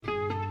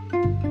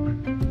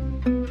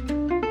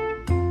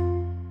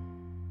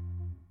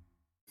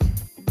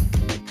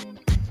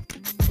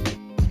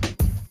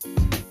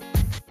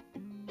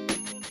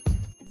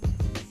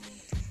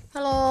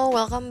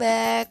welcome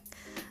back.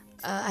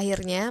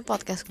 Akhirnya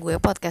podcast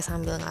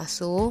sambil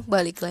ngasuh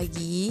balik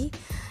lagi.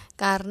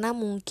 Karena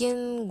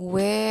mungkin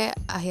gue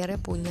akhirnya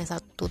punya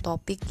satu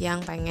topik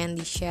yang pengen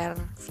di-share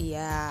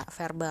via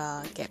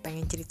verbal, kayak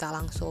pengen cerita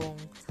langsung.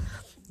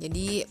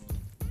 Jadi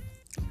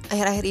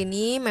akhir-akhir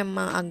ini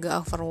memang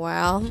agak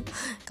overwhelmed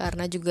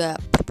karena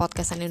juga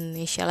podcastan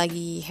Indonesia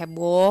lagi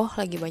heboh,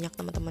 lagi banyak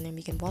teman-teman yang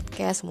bikin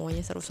podcast, semuanya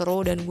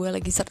seru-seru dan gue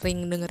lagi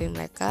sering dengerin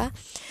mereka.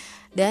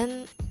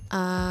 Dan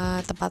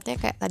tepatnya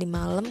kayak tadi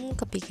malam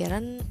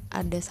kepikiran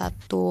ada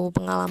satu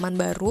pengalaman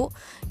baru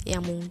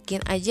yang mungkin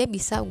aja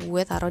bisa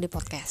gue taruh di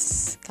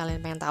podcast.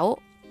 Kalian pengen tahu?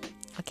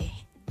 Oke,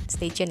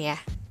 stay tune ya.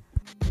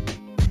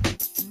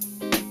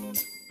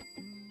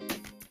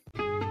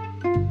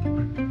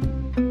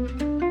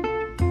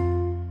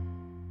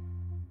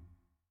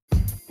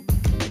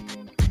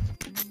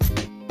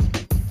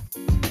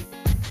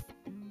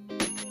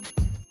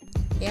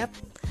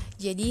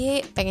 Jadi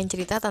pengen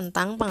cerita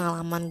tentang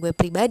pengalaman gue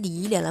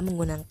pribadi dalam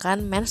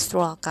menggunakan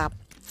menstrual cup.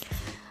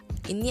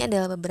 Ini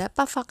adalah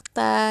beberapa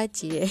fakta,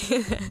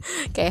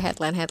 kayak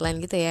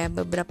headline gitu ya.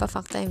 Beberapa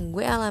fakta yang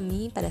gue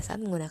alami pada saat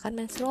menggunakan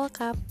menstrual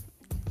cup.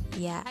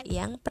 Ya,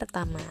 yang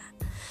pertama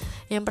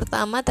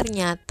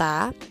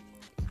ternyata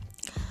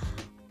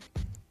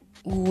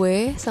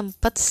gue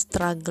sempet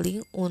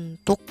struggling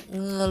untuk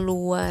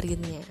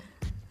ngeluarinnya.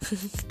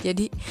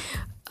 Jadi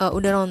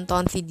udah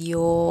nonton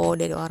video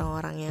dari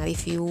orang-orang yang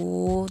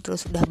review,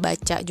 terus udah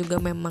baca juga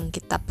memang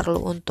kita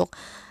perlu untuk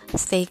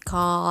stay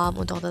calm,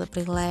 untuk tetap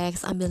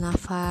relax, ambil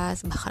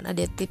nafas. Bahkan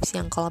ada tips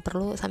yang kalau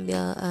perlu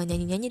sambil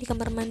nyanyi-nyanyi di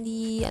kamar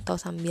mandi atau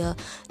sambil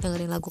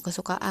dengerin lagu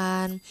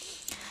kesukaan.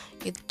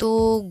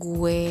 Itu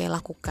gue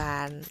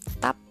lakukan.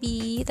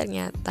 Tapi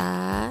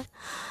ternyata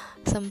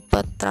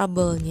sempet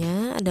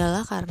trouble-nya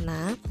adalah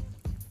karena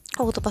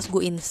waktu pas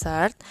gue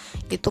insert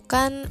itu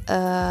kan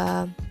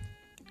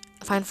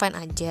fine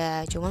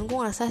aja, cuman gue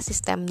ngerasa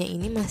sistemnya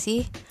ini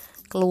masih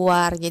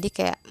keluar, jadi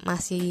kayak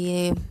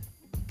masih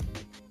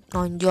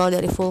nonjol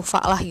dari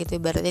vulva lah gitu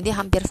ibaratnya. Jadi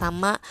hampir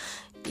sama,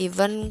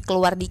 even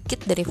keluar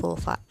dikit dari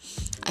vulva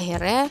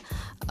akhirnya,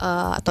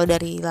 atau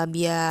dari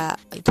labia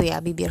itu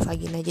ya, bibir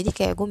vagina. Jadi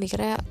kayak gue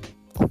mikirnya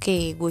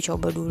oke, gue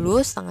coba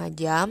dulu setengah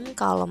jam,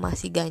 kalau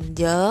masih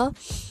ganjel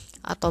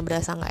atau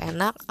berasa gak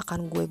enak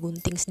akan gue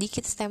gunting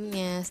sedikit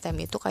stemnya.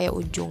 Stem itu kayak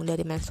ujung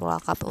dari menstrual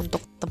cup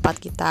untuk tempat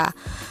kita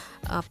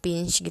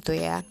pinch gitu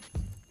ya.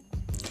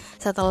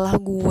 Setelah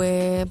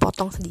gue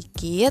potong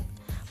sedikit,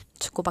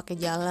 terus gue pakai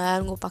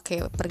jalan, gue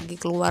pakai pergi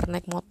keluar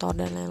naik motor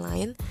dan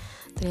lain-lain,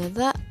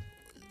 ternyata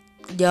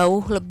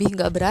jauh lebih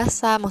nggak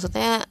berasa.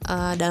 Maksudnya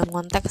dalam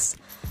konteks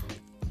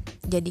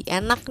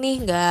jadi enak nih,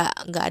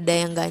 nggak ada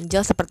yang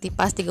ganjel seperti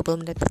pas 30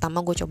 menit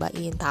pertama gue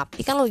cobain.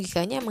 Tapi kan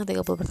logikanya emang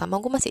 30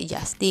 pertama gue masih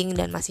adjusting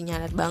dan masih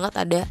nyadar banget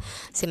ada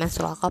si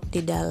menstrual cup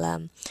di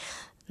dalam.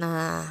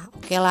 Nah,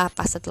 oke lah,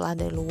 pas setelah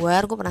dari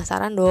luar gue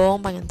penasaran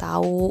dong, pengen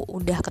tahu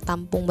udah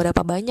ketampung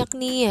berapa banyak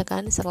nih ya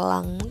kan,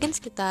 selang mungkin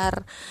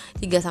sekitar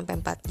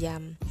 3-4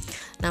 jam.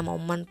 Nah,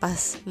 momen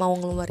pas mau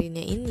ngeluarinnya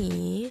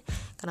ini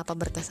kenapa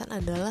berkesan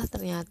adalah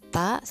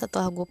ternyata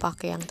setelah gue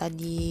pakai yang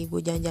tadi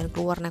gue jalan-jalan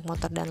keluar naik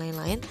motor dan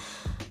lain-lain,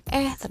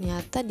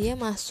 ternyata dia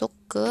masuk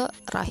ke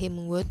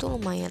rahim gue tuh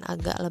lumayan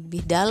agak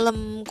lebih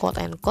dalam, quote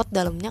and quote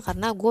dalamnya,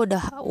 karena gue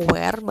udah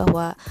aware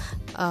bahwa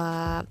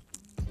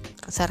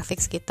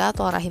cervix kita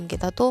atau rahim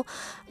kita tuh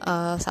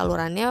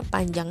salurannya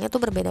panjangnya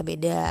tuh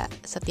berbeda-beda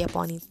setiap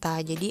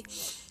wanita. Jadi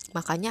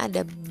makanya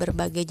ada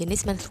berbagai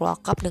jenis menstrual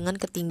cup dengan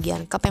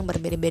ketinggian cup yang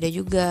berbeda-beda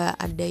juga.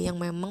 Ada yang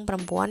memang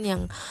perempuan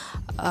yang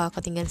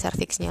ketinggian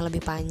cervixnya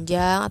lebih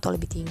panjang atau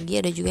lebih tinggi,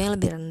 ada juga yang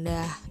lebih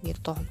rendah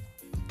gitu.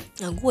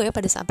 Nah, gue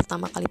pada saat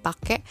pertama kali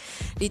pakai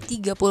di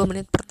 30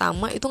 menit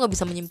pertama itu gak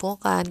bisa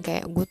menyimpulkan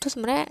kayak gue tuh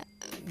sebenarnya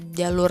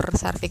jalur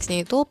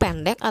cervixnya itu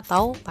pendek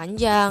atau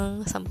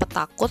panjang. Sempet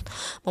takut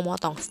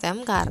memotong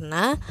stem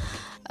karena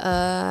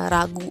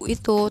ragu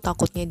itu,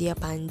 takutnya dia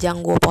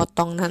panjang gue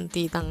potong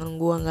nanti tangan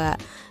gue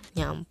gak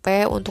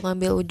nyampe untuk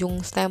ngambil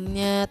ujung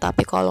stemnya.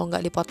 Tapi kalau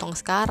gak dipotong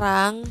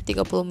sekarang,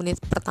 30 menit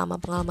pertama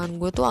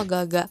pengalaman gue tuh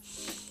agak-agak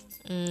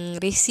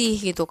risih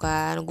gitu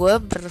kan. Gue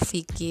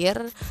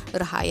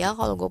berhayal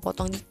kalau gue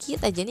potong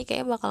dikit aja nih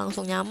kayaknya bakal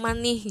langsung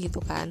nyaman nih gitu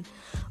kan.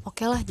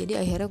 Oke lah,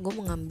 jadi akhirnya gue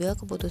mengambil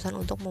keputusan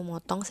untuk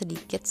memotong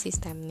sedikit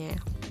sistemnya.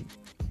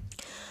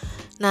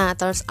 Nah,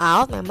 turns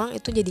out memang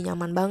itu jadi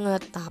nyaman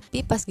banget.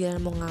 Tapi pas giliran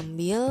mau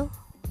ngambil,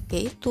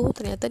 ya itu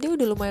ternyata dia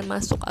udah lumayan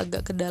masuk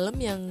agak ke dalam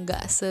yang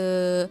gak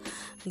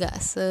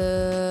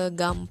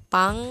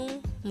segampang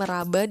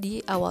meraba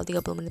di awal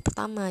 30 menit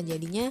pertama.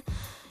 Jadinya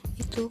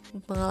itu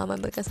pengalaman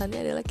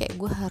berkesannya adalah kayak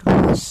gue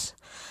harus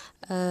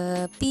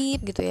pip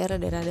gitu ya,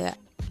 rada-rada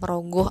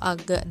merogoh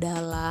agak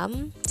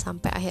dalam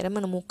sampai akhirnya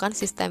menemukan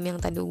sistem yang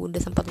tadi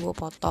udah sempat gue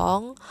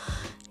potong,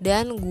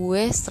 dan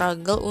gue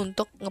struggle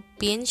untuk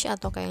ngepinch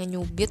atau kayak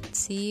nyubit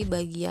si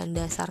bagian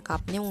dasar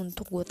cupnya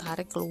untuk gue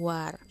tarik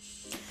keluar.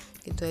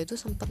 gitu. Itu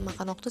sempat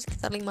makan waktu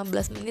sekitar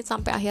 15 menit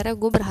sampai akhirnya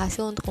gue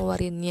berhasil untuk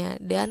keluarinnya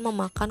dan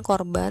memakan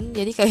korban.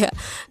 Jadi kayak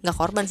nggak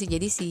korban sih,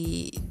 jadi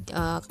si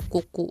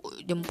kuku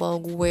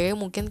jempol gue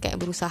mungkin kayak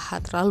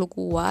berusaha terlalu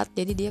kuat,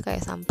 jadi dia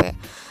kayak sampai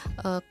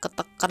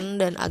ketekan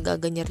dan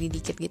agak-agak nyeri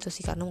dikit gitu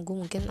sih, karena gue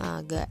mungkin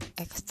agak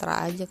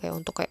ekstra aja kayak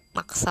untuk kayak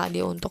maksa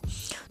dia untuk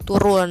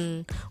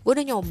turun. Gue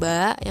udah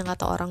nyoba yang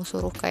kata orang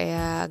suruh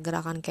kayak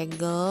gerakan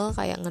kegel,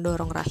 kayak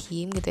ngedorong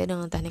rahim gitu ya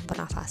dengan teknik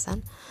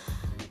pernafasan.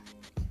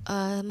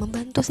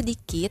 Membantu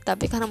sedikit,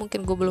 tapi karena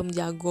mungkin gue belum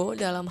jago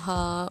dalam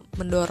hal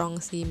mendorong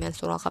si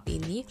menstrual cup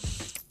ini,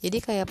 jadi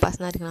kayak pas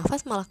narik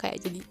nafas malah kayak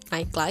jadi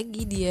naik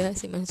lagi dia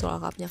si menstrual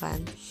cupnya kan.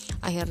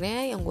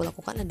 Akhirnya yang gue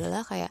lakukan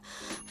adalah kayak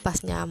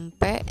pas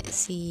nyampe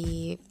si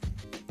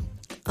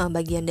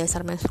bagian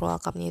dasar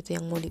menstrual cupnya itu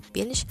yang mau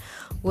dipinch,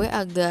 gue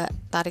agak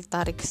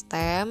tarik-tarik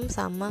stem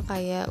sama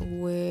kayak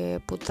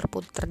gue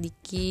puter-puter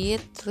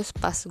dikit, terus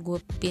pas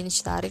gue pinch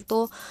tarik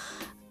tuh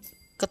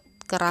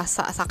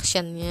kerasa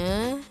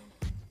suctionnya,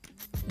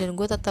 dan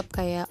gue tetap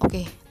kayak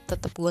oke,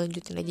 tetap gue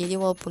lanjutin aja. Jadi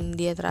walaupun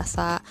dia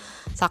terasa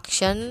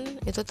suction,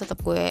 itu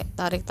tetap gue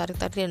tarik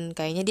dan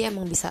kayaknya dia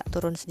emang bisa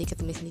turun sedikit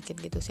demi sedikit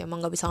gitu sih,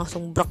 emang nggak bisa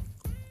langsung brok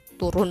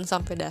turun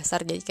sampai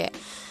dasar. Jadi kayak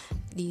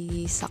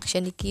di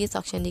suction dikit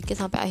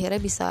sampai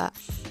akhirnya bisa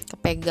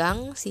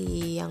kepegang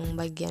si yang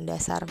bagian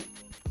dasar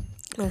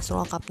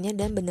menstrual cupnya,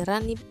 dan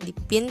beneran nih di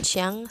pinch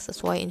yang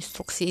sesuai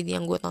instruksi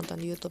yang gue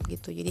tonton di YouTube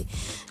gitu. Jadi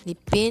di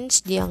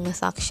pinch, dia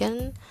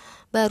nge-suction,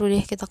 baru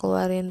deh kita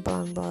keluarin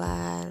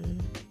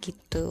pelan-pelan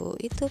gitu.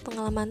 Itu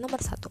pengalaman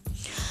nomor 1.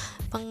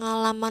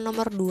 Pengalaman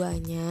nomor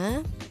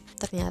 2-nya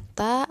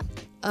ternyata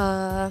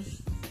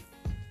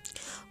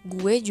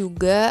gue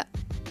juga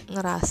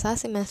ngerasa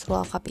si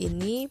menstrual cup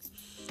ini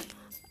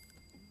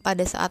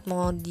pada saat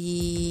mau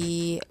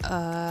di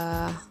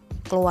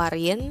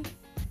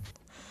keluarin,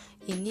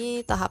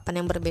 ini tahapan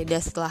yang berbeda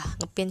setelah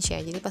ngepinch ya.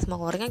 Jadi pas mau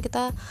keluarin kan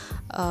kita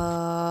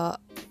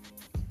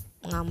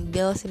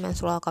ngambil si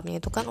menstrual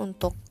cupnya itu kan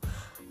untuk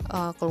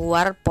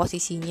keluar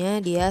posisinya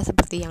dia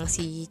seperti yang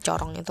si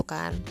corong itu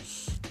kan.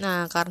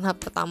 Nah karena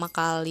pertama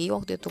kali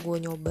waktu itu gue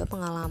nyoba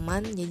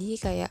pengalaman, jadi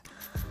kayak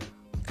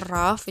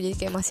rough, jadi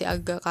kayak masih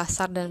agak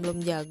kasar dan belum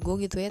jago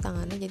gitu ya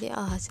tangannya. Jadi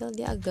alhasil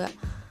dia agak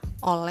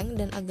oleng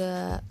dan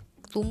agak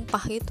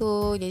tumpah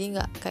gitu, jadi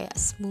nggak kayak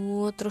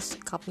smooth, terus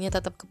cupnya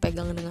tetap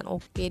kepegang dengan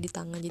oke di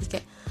tangan, jadi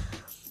kayak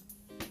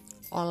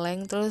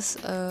oleng terus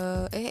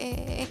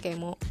kayak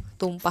mau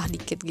tumpah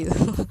dikit gitu.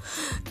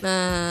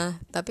 Nah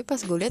tapi pas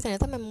gue lihat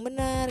ternyata memang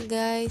benar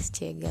guys,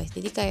 jadi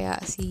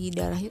kayak si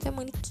darahnya tuh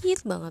emang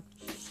dikit banget,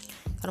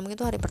 karena mungkin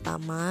itu hari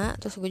pertama.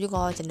 Terus gue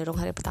juga kalau cenderung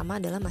hari pertama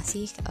adalah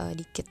masih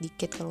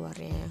dikit-dikit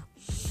keluarnya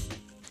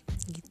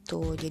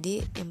gitu.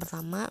 Jadi yang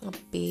pertama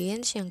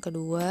ngepinch, yang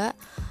kedua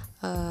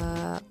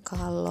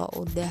kalau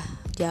udah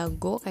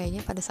jago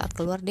kayaknya pada saat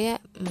keluar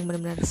dia emang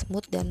benar-benar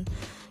smooth, dan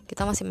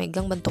kita masih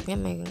megang bentuknya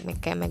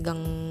kayak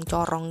megang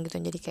corong gitu,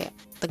 jadi kayak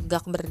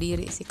tegak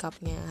berdiri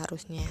sikapnya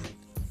harusnya.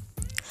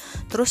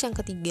 Terus yang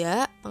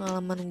ketiga,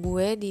 pengalaman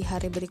gue di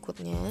hari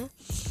berikutnya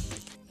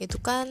itu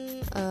kan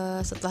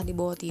setelah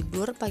dibawa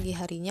tidur, pagi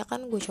harinya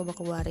kan gue coba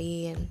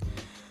keluarin.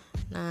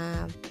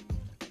 Nah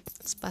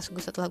pas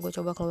setelah gue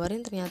coba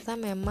keluarin ternyata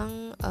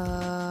memang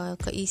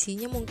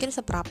keisinya mungkin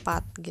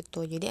seperapat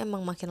gitu, jadi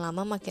emang makin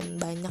lama makin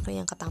banyak nih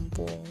yang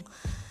ketampung.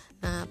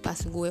 Nah pas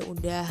gue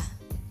udah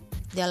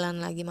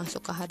jalan lagi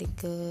masuk ke hari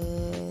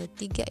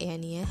ketiga ya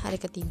nih ya, hari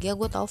ketiga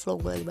gue tahu flow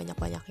gue lagi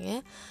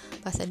banyak-banyaknya.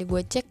 Pas tadi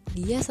gue cek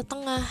dia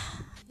setengah.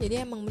 Jadi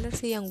emang bener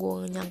sih yang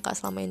gue nyangka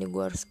selama ini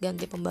gue harus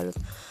ganti pembalut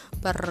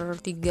per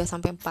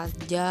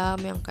 3-4 jam,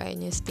 yang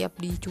kayaknya setiap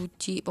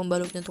dicuci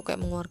pembalutnya tuh kayak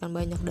mengeluarkan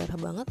banyak darah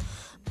banget.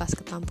 Pas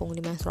ketampung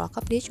di menstrual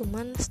cup dia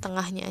cuman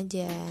setengahnya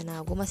aja.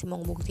 Nah gue masih mau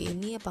bukti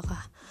ini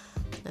apakah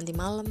nanti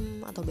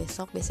malam atau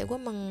besok. Biasanya gue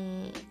emang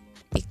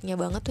peaknya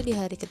banget tuh di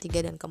hari ketiga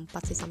dan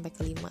keempat sih, sampai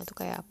kelima itu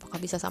kayak apakah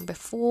bisa sampai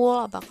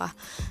full, apakah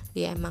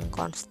dia emang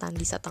konstan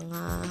di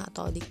setengah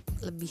atau di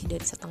lebih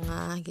dari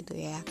setengah gitu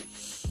ya.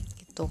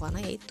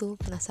 Karena ya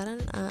itu penasaran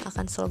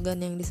akan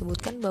slogan yang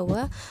disebutkan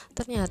bahwa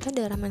ternyata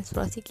darah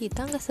menstruasi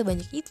kita nggak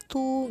sebanyak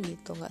itu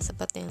gitu, nggak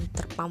seperti yang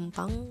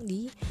terpampang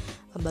di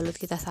pembalut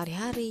kita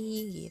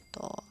sehari-hari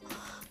gitu.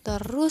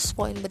 Terus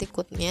poin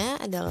berikutnya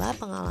adalah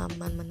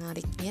pengalaman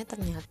menariknya,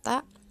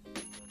 ternyata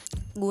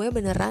gue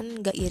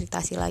beneran nggak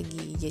iritasi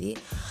lagi. Jadi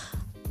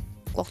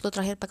waktu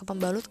terakhir pakai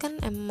pembalut kan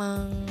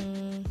emang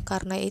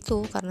karena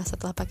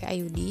setelah pakai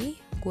IUD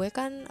gue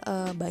kan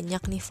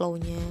banyak nih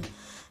flownya,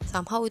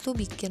 somehow itu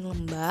bikin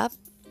lembab.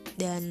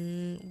 Dan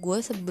gue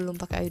sebelum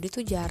pakai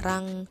IUD tuh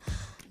jarang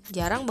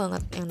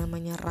banget yang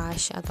namanya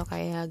rash atau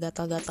kayak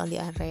gatal-gatal di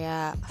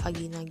area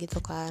vagina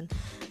gitu kan.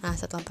 Nah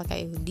setelah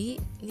pakai IUD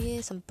ini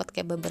sempet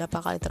kayak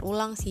beberapa kali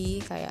terulang sih,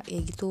 kayak ya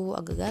gitu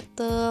agak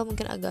gatel,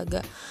 mungkin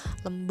agak-agak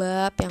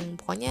lembab, yang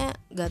pokoknya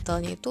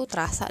gatalnya itu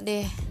terasa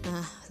deh.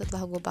 Nah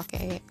setelah gue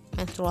pakai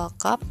menstrual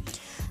cup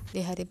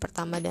di hari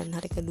pertama dan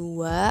hari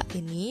kedua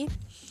ini,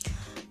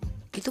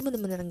 itu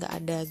bener-bener nggak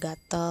ada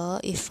gatal,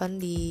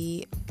 even di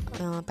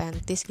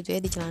panties gitu ya,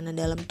 di celana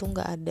dalam tuh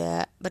nggak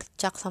ada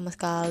bercak sama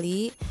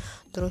sekali.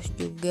 Terus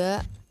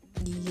juga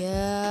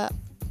dia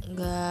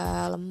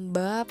nggak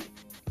lembab,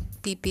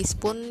 pipis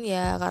pun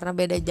ya karena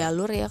beda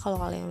jalur ya, kalau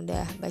kalian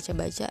udah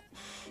baca-baca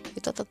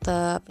itu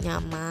tetap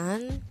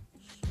nyaman,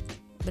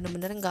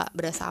 bener-bener nggak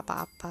berasa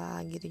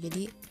apa-apa gitu.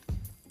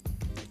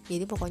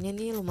 Jadi pokoknya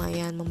nih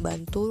lumayan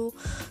membantu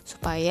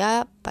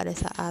supaya pada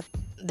saat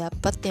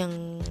dapet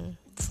yang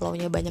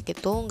flownya banyak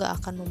itu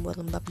nggak akan membuat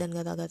lembab dan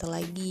gatal-gatal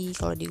lagi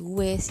kalau di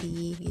gue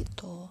sih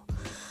gitu.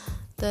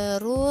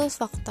 Terus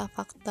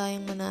fakta-fakta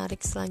yang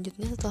menarik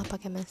selanjutnya setelah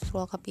pakai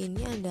menstrual cup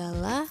ini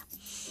adalah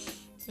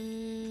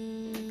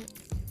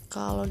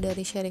kalau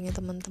dari sharingnya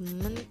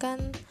teman-teman kan,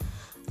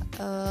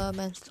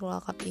 menstrual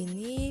cup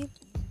ini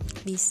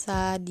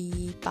bisa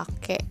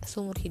dipakai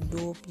seumur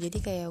hidup. Jadi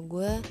kayak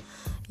gue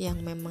yang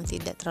memang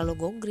tidak terlalu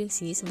go green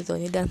sih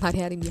sebetulnya dalam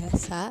hari-hari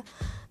biasa,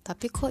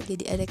 tapi kok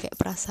jadi ada kayak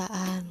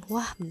perasaan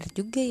wah bener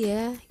juga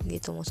ya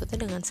gitu.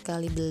 Maksudnya dengan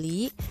sekali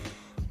beli,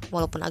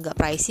 walaupun agak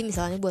pricey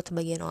misalnya buat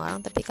sebagian orang,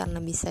 tapi karena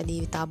bisa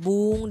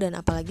ditabung, dan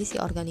apalagi si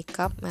Organic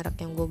Cup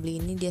merek yang gue beli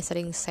ini dia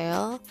sering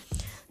sale.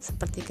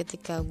 Seperti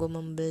ketika gue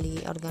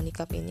membeli Organic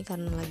Cup ini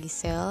karena lagi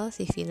sale,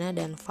 si Vina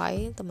dan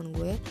Fai temen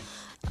gue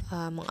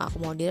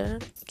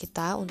mengakomodir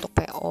kita untuk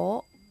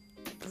PO.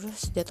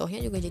 Terus jatuhnya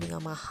juga jadi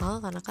gak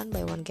mahal karena kan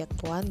buy one get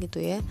one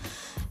gitu ya.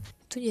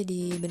 Itu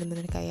jadi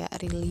bener-bener kayak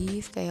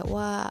relief, kayak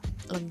wah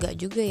lega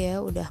juga ya,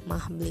 udah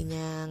mah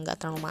belinya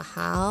gak terlalu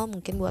mahal.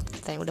 Mungkin buat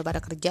kita yang udah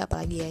pada kerja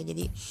apalagi ya,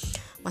 jadi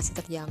masih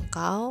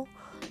terjangkau.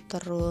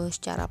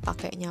 Terus cara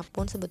pakainya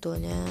pun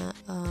sebetulnya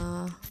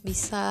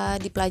bisa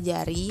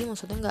dipelajari,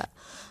 maksudnya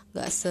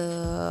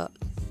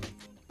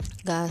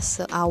nggak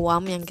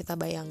seawam yang kita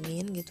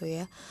bayangin gitu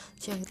ya.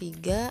 Terus yang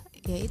ketiga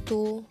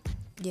yaitu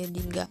jadi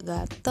nggak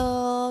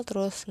gatel,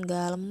 terus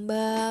nggak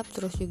lembab,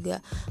 terus juga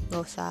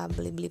nggak usah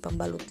beli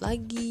pembalut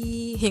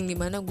lagi. Yang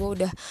dimana gue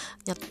udah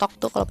nyetok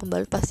tuh kalau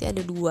pembalut pasti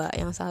ada 2,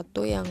 yang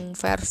satu yang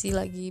versi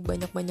lagi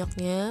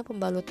banyak-banyaknya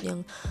pembalut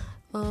yang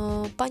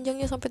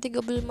panjangnya sampai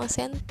 35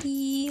 cm,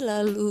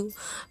 lalu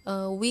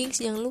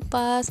wings yang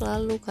lupa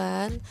selalu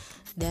kan,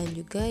 dan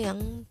juga yang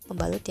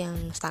pembalut yang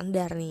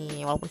standar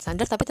nih. Walaupun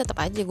standar tapi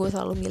tetap aja gue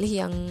selalu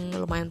milih yang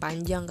lumayan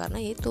panjang, karena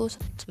itu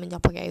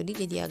semenjak pakai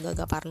IUD jadi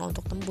agak-agak parno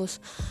untuk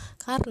tembus.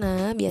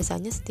 Karena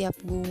biasanya setiap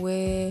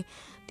gue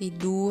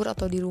tidur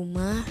atau di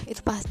rumah itu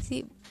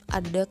pasti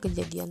ada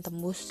kejadian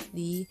tembus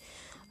di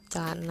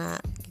celana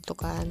gitu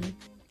kan.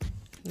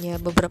 Ya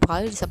beberapa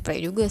kali dispray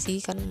juga sih,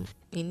 kan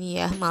ini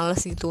ya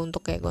males gitu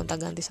untuk kayak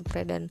gonta-ganti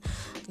spray dan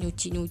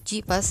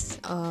nyuci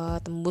pas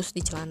tembus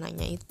di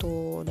celananya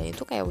itu. Dan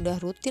itu kayak udah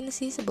rutin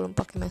sih sebelum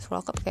pakai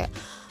menstrual cup, kayak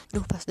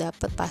duh pas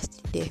dapet pasti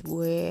deh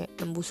gue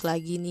tembus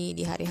lagi nih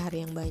di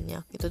hari-hari yang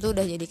banyak. Itu tuh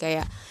udah jadi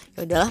kayak ya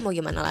udahlah mau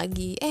gimana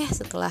lagi.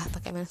 Setelah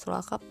pakai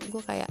menstrual cup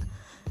gue kayak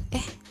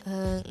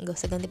nggak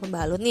usah ganti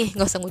pembalut nih,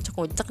 nggak usah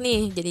ngucek-ngucek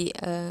nih, jadi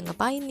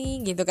ngapain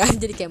nih gitu kan.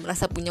 Jadi kayak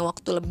merasa punya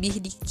waktu lebih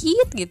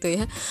dikit gitu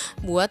ya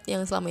buat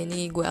yang selama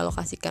ini gue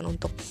alokasikan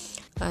untuk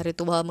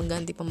ritual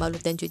mengganti pembalut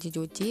dan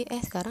cuci-cuci.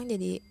 Sekarang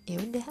jadi ya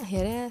udah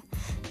akhirnya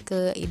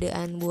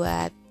keidean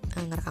buat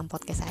ngerekam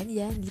podcast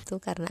aja gitu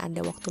karena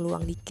ada waktu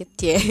luang dikit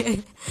ya.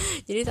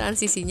 Jadi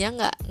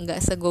transisinya nggak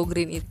se-go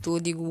green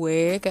itu di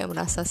gue, kayak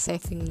merasa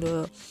saving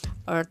the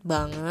earth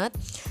banget,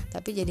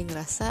 tapi jadi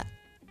ngerasa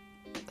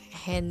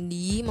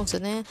handy,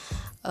 maksudnya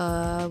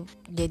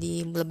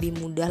jadi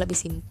lebih mudah, lebih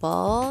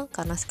simple,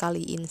 karena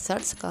sekali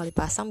insert, sekali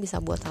pasang bisa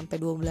buat sampai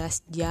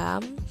 12 jam.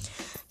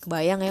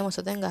 Kebayang ya,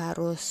 maksudnya nggak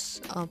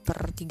harus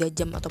per 3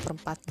 jam atau per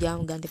 4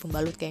 jam ganti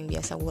pembalut kayak yang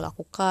biasa gue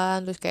lakukan.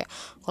 Terus kayak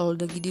kalau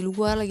lagi di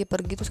luar, lagi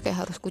pergi, terus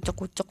kayak harus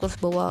kucek-kucek, terus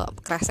bawa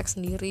kresek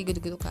sendiri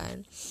gitu-gitu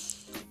kan,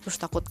 terus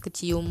takut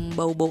kecium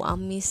bau-bau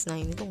amis. Nah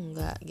ini tuh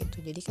enggak gitu,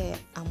 jadi kayak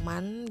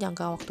aman,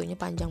 jangka waktunya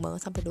panjang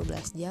banget sampai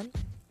 12 jam.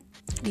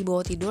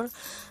 Dibawa tidur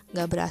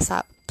nggak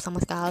berasa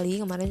sama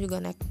sekali. Kemarin juga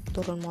naik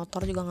turun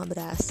motor juga nggak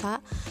berasa.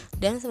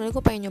 Dan sebenarnya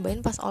gue pengen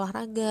nyobain pas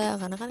olahraga,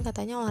 karena kan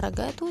katanya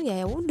olahraga tuh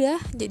ya udah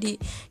jadi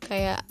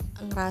kayak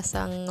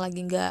ngerasa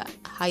lagi nggak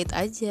haid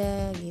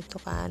aja gitu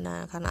kan.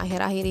 Nah karena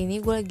akhir-akhir ini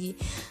gue lagi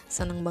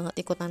seneng banget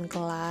ikutan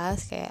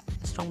kelas kayak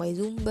strong by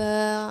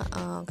zumba,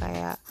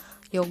 kayak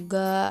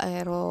yoga,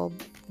 aerob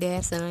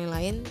dance dan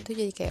lain-lain. Itu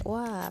jadi kayak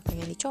wah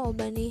pengen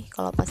dicoba nih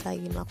kalau pas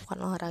lagi melakukan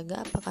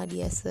olahraga, apakah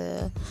dia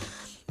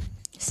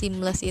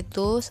seamless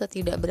itu,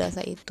 setidak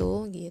berasa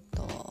itu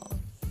gitu.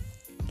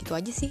 Gitu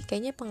aja sih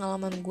kayaknya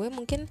pengalaman gue,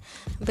 mungkin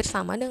hampir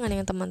sama dengan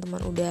yang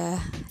teman-teman udah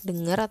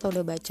denger atau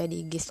udah baca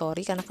di IG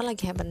story, karena kan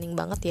lagi happening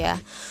banget ya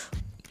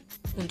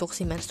untuk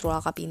si menstrual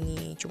cup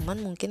ini.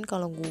 Cuman mungkin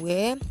kalau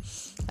gue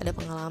ada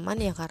pengalaman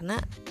ya karena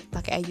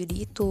pakai IUD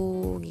itu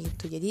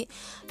gitu. Jadi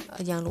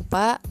jangan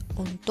lupa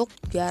untuk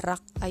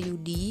jarak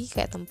IUD,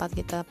 kayak tempat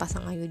kita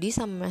pasang IUD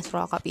sama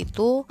menstrual cup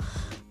itu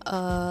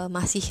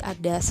masih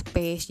ada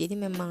space. Jadi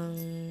memang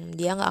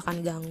dia nggak akan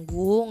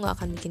ganggu, nggak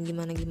akan bikin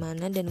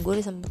gimana-gimana. Dan gue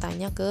udah sempet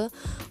tanya ke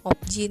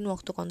Opjin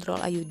waktu kontrol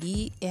IUD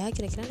ya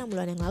kira-kira 6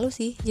 bulan yang lalu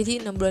sih.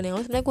 Jadi 6 bulan yang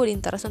lalu sebenarnya gue udah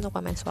interest untuk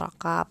menstrual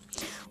cup,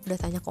 udah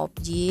tanya ke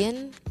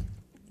Opjin.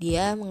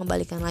 dia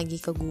mengembalikan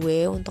lagi ke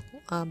gue untuk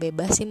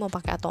bebas sih mau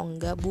pakai atau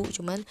enggak bu.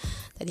 Cuman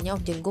tadinya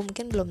objek gue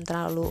mungkin belum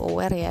terlalu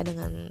aware ya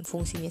dengan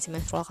fungsinya si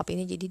menstrual cup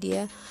ini, jadi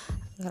dia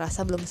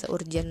ngerasa belum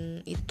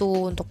se-urgent itu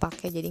untuk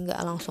pakai, jadi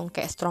nggak langsung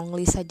kayak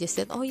strongly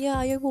suggested oh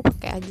ya ayo bu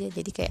pakai aja.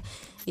 Jadi kayak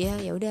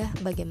ya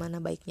udah bagaimana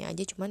baiknya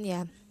aja. Cuman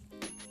ya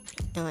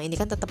ini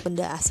kan tetap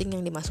benda asing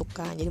yang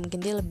dimasukkan, jadi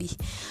mungkin dia lebih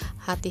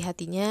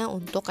hati-hatinya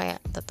untuk kayak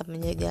tetap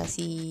menjaga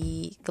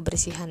si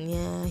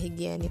kebersihannya,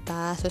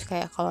 higienitas. Terus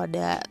kayak kalau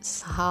ada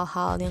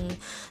hal-hal yang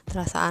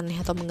terasa aneh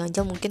atau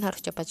mengganjal mungkin harus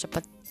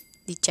cepat-cepat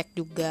dicek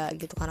juga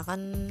gitu, karena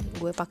kan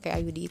gue pakai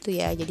IUD itu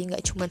ya, jadi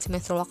nggak cuma si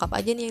menstrual cup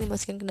aja nih yang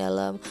dimasukin ke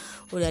dalam,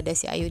 udah ada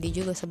si IUD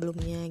juga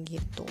sebelumnya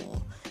gitu.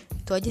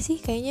 Itu aja sih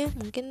kayaknya.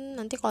 Mungkin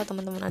nanti kalau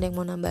teman-teman ada yang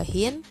mau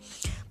nambahin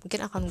mungkin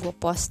akan gue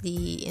post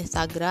di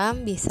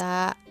Instagram,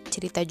 bisa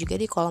cerita juga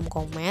di kolom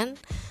komen,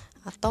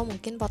 atau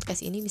mungkin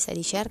podcast ini bisa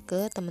di-share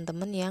ke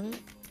teman-teman yang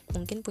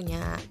mungkin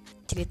punya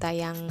cerita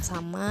yang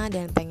sama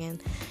dan pengen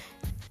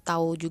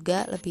tahu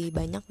juga lebih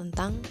banyak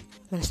tentang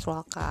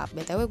menstrual cup.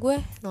 BTW gue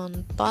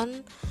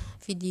nonton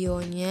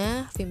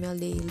videonya Female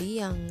Daily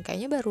yang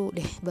kayaknya baru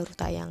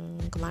tayang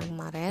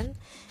kemarin-kemarin.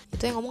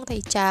 Itu yang ngomong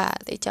Teica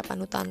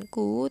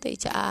panutanku,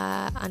 Teica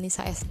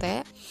Anissa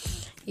ST.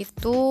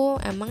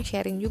 Itu emang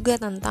sharing juga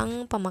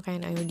tentang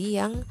pemakaian IUD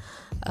yang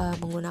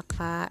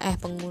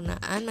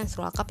penggunaan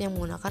menstrual cup yang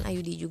menggunakan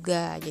IUD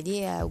juga.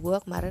 Jadi ya gue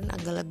kemarin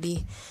agak lebih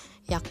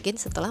yakin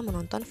setelah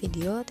menonton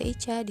video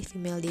Teica di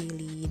Female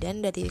Daily.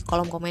 Dan dari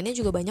kolom komennya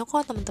juga banyak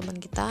kok teman-teman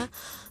kita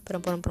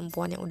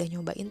perempuan-perempuan yang udah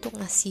nyobain tuh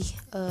ngasih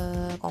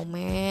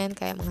komen,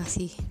 kayak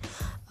ngasih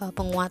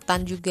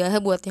penguatan juga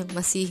buat yang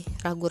masih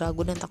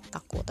ragu-ragu dan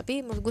takut-takut. Tapi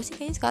menurut gue sih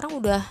kayaknya sekarang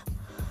udah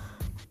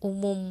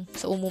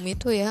seumum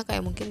itu ya,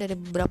 kayak mungkin dari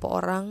beberapa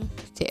orang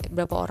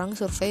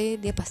survei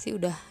dia pasti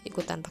udah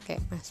ikutan pakai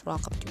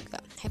menstrual cup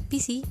juga. Happy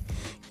sih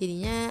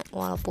jadinya,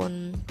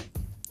 walaupun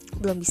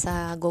belum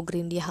bisa go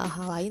green di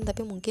hal-hal lain,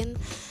 tapi mungkin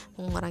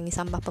mengurangi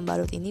sampah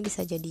pembalut ini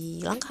bisa jadi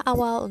langkah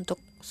awal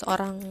untuk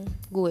seorang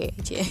gue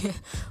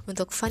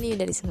untuk Fanny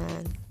dari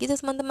Senan gitu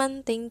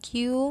teman-teman. Thank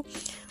you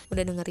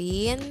udah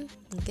dengerin.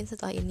 Mungkin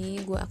setelah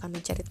ini gue akan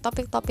mencari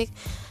topik-topik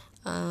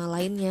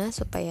lainnya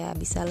supaya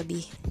bisa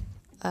lebih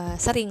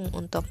sering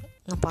untuk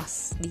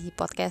ngepost di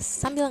podcast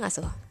sambil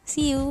ngasuh.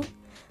 See you,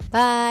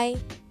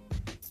 bye.